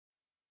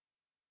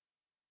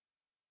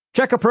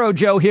Check a Pro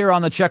Joe here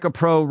on the Check a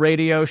Pro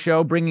radio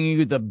show, bringing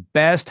you the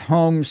best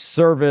home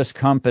service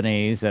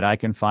companies that I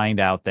can find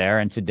out there.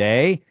 And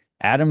today,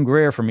 Adam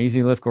Greer from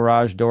EzLift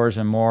Garage Doors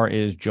and More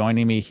is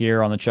joining me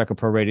here on the Check a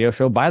Pro radio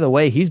show. By the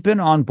way, he's been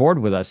on board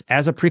with us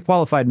as a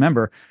pre-qualified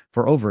member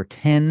for over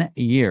 10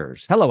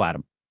 years. Hello,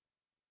 Adam.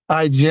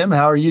 Hi, Jim.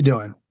 How are you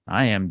doing?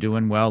 I am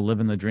doing well,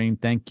 living the dream.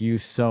 Thank you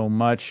so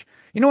much.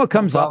 You know what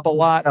comes up a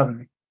lot?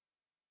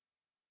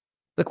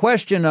 The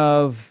question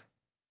of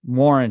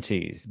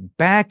warranties,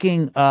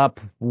 backing up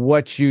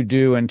what you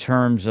do in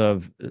terms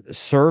of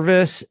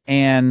service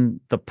and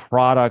the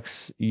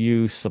products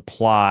you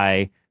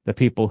supply the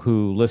people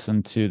who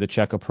listen to the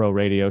Check a Pro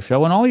radio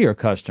show and all your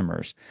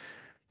customers.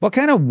 What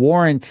kind of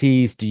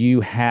warranties do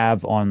you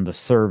have on the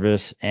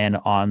service and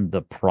on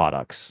the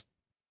products?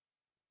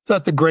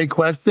 That's a great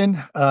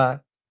question.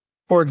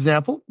 For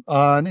example,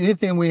 on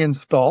anything we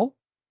install,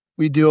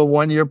 we do a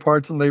 1-year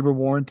parts and labor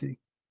warranty.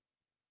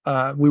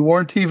 We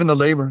warranty even the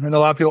labor, and a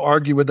lot of people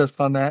argue with us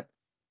on that.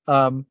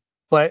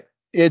 But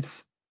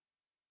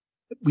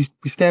we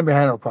stand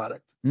behind our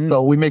product.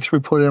 So we make sure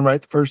we put it in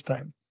right the first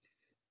time.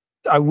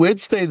 I would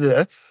say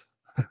this.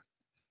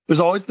 There's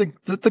always the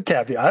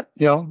caveat,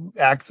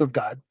 acts of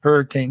God,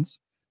 hurricanes.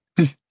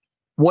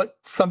 What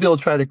some people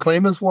try to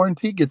claim as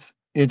warranty gets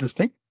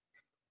interesting.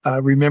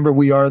 Remember,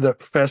 we are the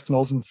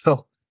professionals, and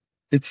so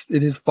it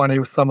is funny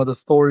with some of the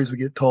stories we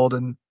get told,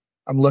 and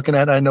I'm looking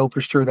at it, I know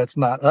for sure that's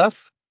not us.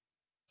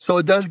 So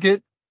it does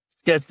get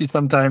sketchy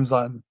sometimes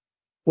on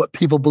what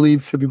people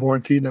believe should be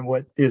warranted and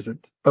what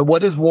isn't. But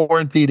what is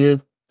warranted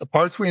is the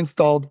parts we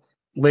installed,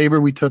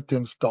 labor we took to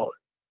install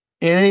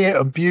it. Any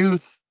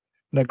abuse,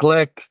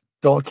 neglect,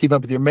 don't keep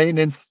up with your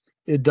maintenance,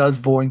 it does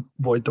void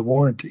the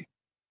warranty.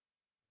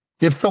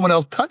 If someone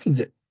else touches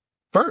it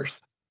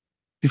first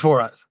before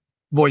us,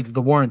 voids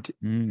the warranty.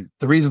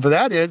 The reason for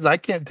that is I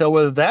can't tell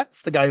whether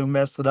that's the guy who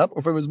messed it up or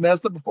if it was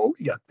messed up before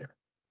we got there.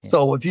 Yeah.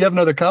 So if you have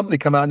another company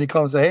come out and you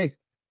call and say, hey,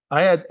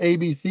 I had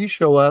ABC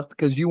show up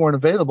because you weren't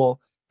available,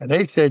 and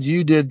they said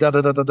you did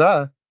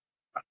da-da-da-da-da.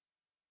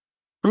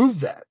 Prove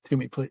that to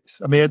me,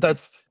 please. I mean,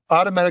 that's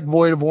automatic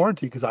void of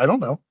warranty because I don't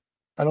know.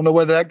 I don't know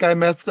whether that guy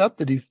messed up.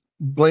 Did he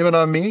blame it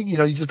on me? You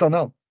just don't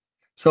know.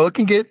 So it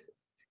can get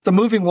the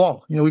moving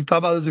wall. We've talked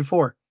about this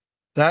before.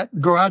 That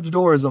garage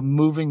door is a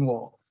moving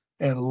wall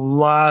and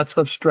lots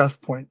of stress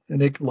points,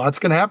 and lots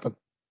can happen.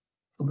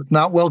 If it's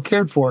not well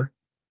cared for,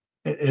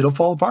 it'll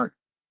fall apart.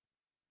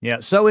 Yeah.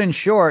 So in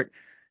short,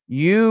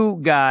 you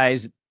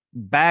guys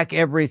back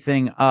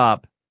everything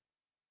up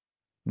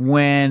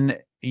when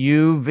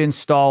you've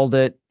installed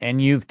it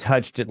and you've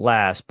touched it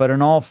last. But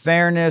in all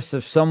fairness,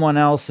 if someone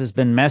else has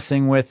been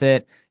messing with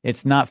it,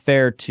 it's not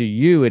fair to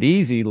you at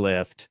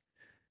EzLift.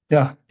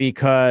 Yeah.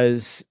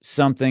 Because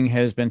something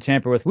has been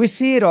tampered with. We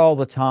see it all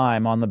the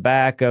time on the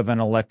back of an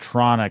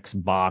electronics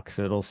box.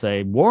 It'll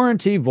say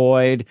warranty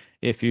void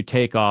if you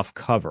take off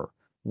cover.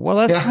 Well,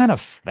 that's kind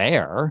of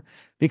fair.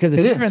 Because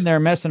if you're in there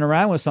messing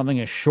around with something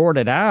and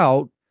shorted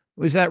out,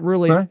 is that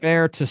really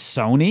fair to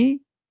Sony?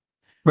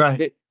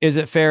 Right. Is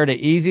it fair to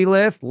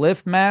EzLift,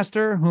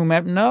 LiftMaster,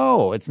 whomever?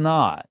 No, it's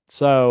not.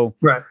 So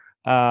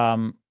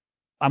I'm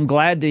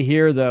glad to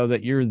hear, though,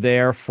 that you're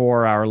there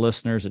for our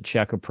listeners at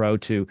Check a Pro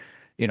to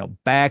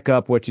back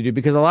up what you do,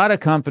 because a lot of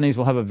companies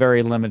will have a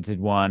very limited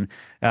one.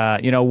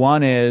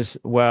 One is,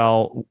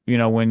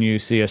 when you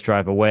see us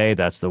drive away,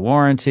 that's the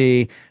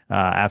warranty.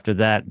 After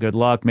that, good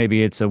luck.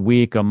 Maybe it's a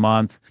week, a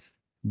month.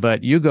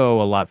 But you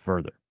go a lot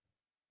further.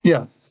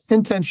 Yeah,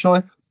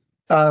 intentionally.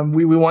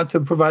 We want to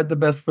provide the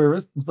best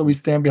service, so we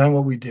stand behind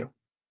what we do.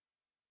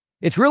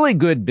 It's really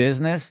good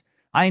business.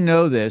 I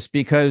know this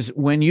because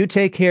when you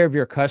take care of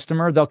your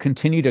customer, they'll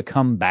continue to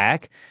come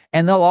back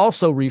and they'll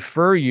also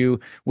refer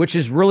you, which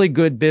is really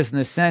good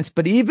business sense.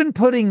 But even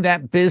putting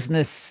that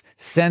business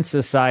sense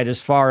aside,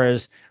 as far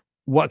as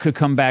what could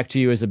come back to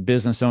you as a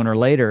business owner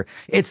later,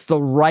 it's the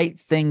right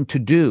thing to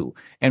do.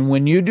 And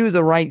when you do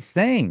the right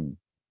thing,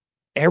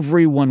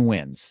 everyone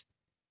wins.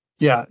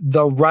 Yeah,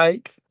 the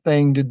right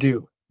thing to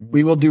do.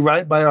 We will do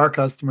right by our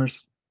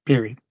customers,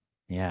 period.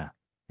 Yeah,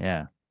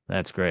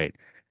 that's great.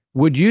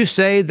 Would you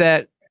say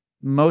that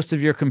most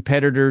of your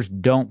competitors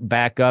don't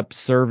back up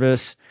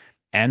service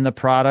and the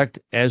product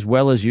as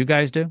well as you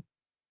guys do?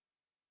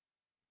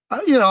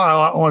 I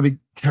want to be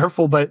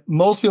careful, but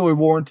most people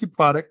warranty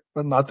product,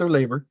 but not their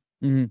labor.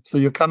 So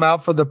you come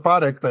out for the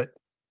product, but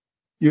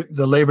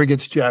the labor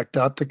gets jacked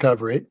up to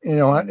cover it.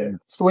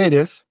 It's the way it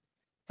is.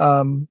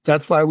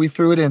 That's why we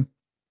threw it in.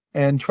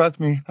 And trust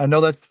me, I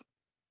know that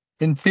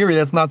in theory,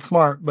 that's not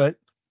smart, but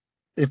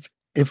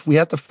if we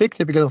have to fix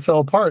it because it fell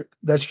apart,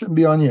 that shouldn't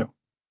be on you.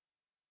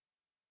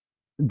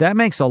 That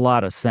makes a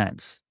lot of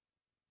sense.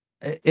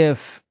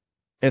 If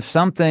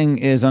something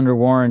is under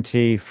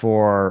warranty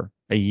for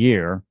a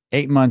year,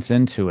 8 months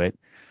into it,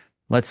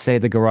 let's say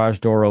the garage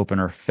door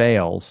opener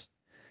fails,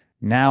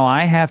 now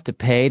I have to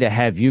pay to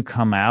have you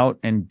come out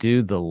and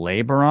do the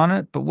labor on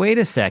it. But wait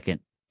a second,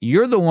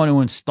 you're the one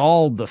who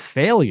installed the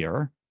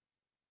failure.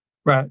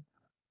 Right.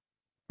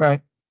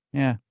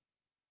 Yeah.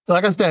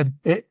 Like I said,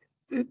 it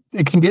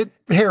can get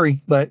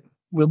hairy, but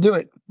we'll do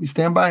it. We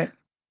stand by it.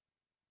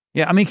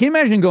 Yeah. I mean, can you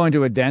imagine going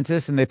to a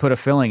dentist and they put a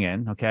filling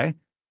in? Okay. It's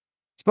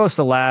supposed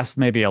to last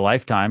maybe a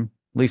lifetime,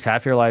 at least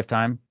half your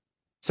lifetime.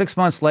 6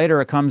 months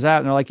later, it comes out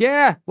and they're like,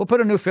 yeah, we'll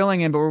put a new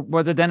filling in,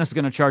 but the dentist is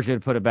going to charge you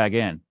to put it back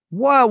in.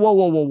 Whoa.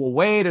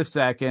 Wait a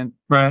second.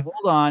 Right.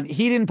 Hold on.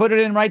 He didn't put it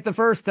in right the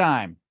first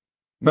time.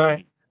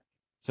 Right.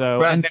 So,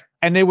 right.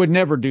 And they would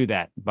never do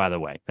that, by the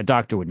way. A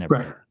doctor would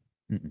never.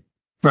 Right.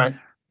 Right.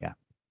 Yeah.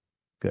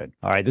 Good.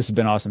 All right. This has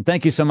been awesome.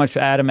 Thank you so much,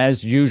 Adam.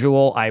 As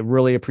usual, I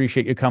really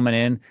appreciate you coming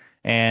in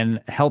and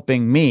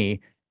helping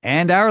me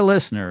and our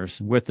listeners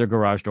with their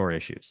garage door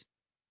issues.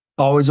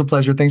 Always a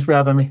pleasure. Thanks for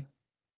having me.